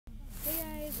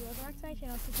Welcome back to my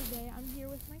channel. So today I'm here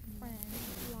with my friend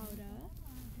Lauda.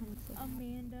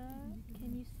 Amanda,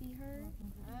 can you see her?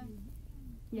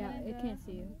 Yeah, Amanda. it can't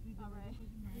see you. Alright.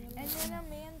 And then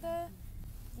Amanda,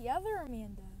 the other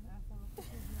Amanda.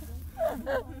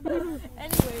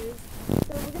 Anyways, so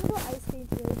we're gonna go ice skating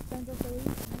today with Central Philly.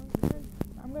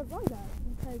 I'm gonna vlog that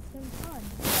because it's gonna be fun,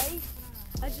 right?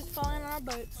 I just falling on our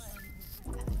boats.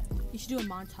 You should do a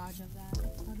montage of that.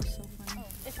 That'd be so funny. Oh,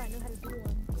 if I knew how to do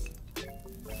one.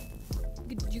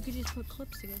 You could just put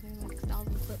clips together, like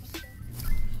 1,000 clips.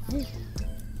 I'm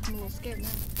a little scared now.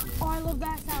 Oh, I love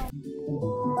that sound.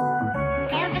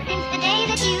 Ever since the day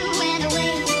that you went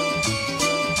away,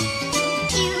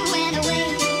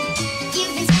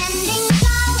 you've been sending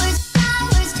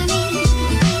flowers to me,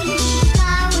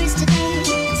 flowers today,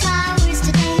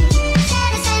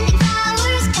 instead of sending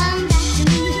flowers, come back to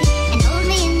me, and hold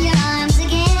me in your arms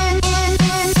again.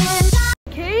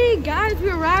 Okay, guys, we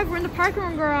arrived. We're in the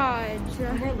parking garage.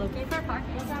 We're looking for a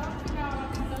parking spot.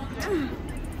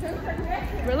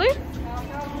 Really?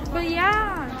 But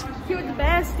yeah, here with the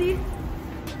bestie.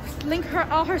 Link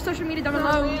all her social media down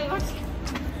below.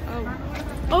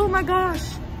 Oh my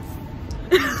gosh.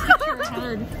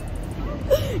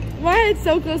 My head's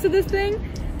so close to this thing,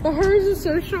 but hers is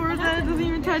so short that it doesn't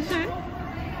even touch it.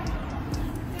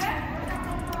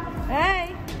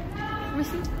 Hey.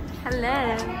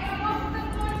 Hello.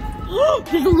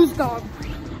 There's a loose dog.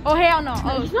 Oh hell no.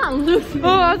 Oh, It's not loose. oh,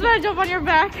 I was about to jump on your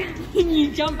back. You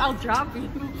jump, I'll drop you.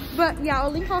 But yeah, I'll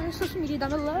link all her social media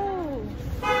down below.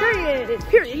 Period.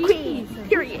 Period. Queen.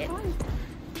 Period.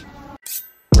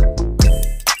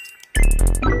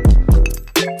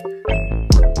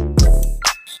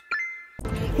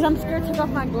 Because I'm scared to take off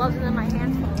my gloves and then my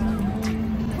hands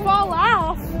Fall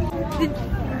off.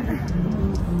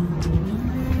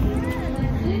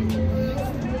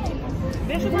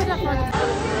 This is what that's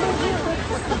like.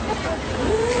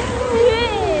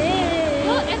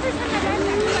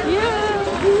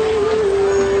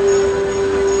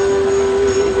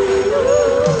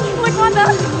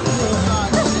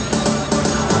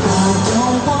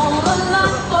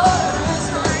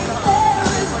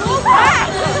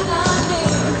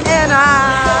 And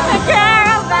I care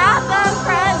about the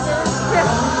present.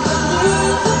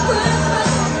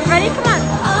 Ready? Come on.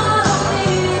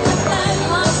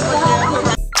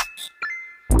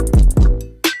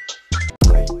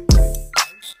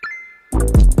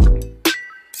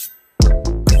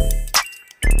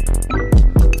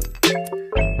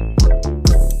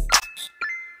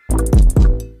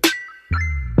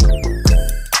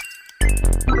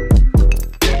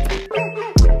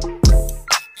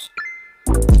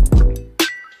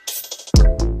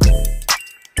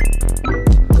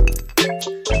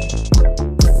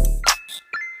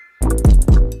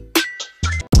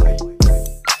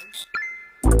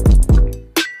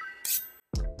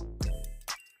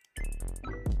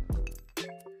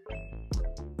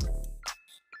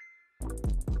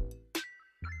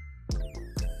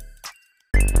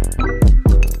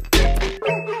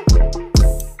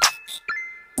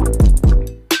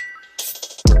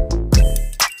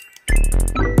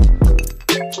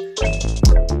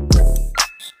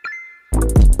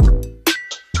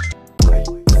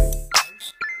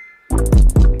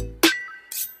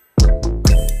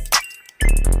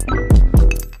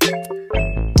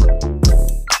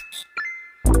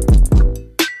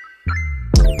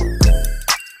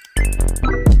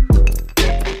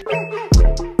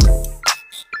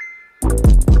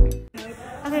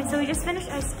 Okay, so we just finished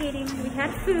ice skating. We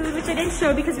had food, which I didn't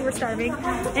show because we were starving.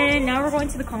 And now we're going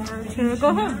to the car to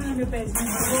go home.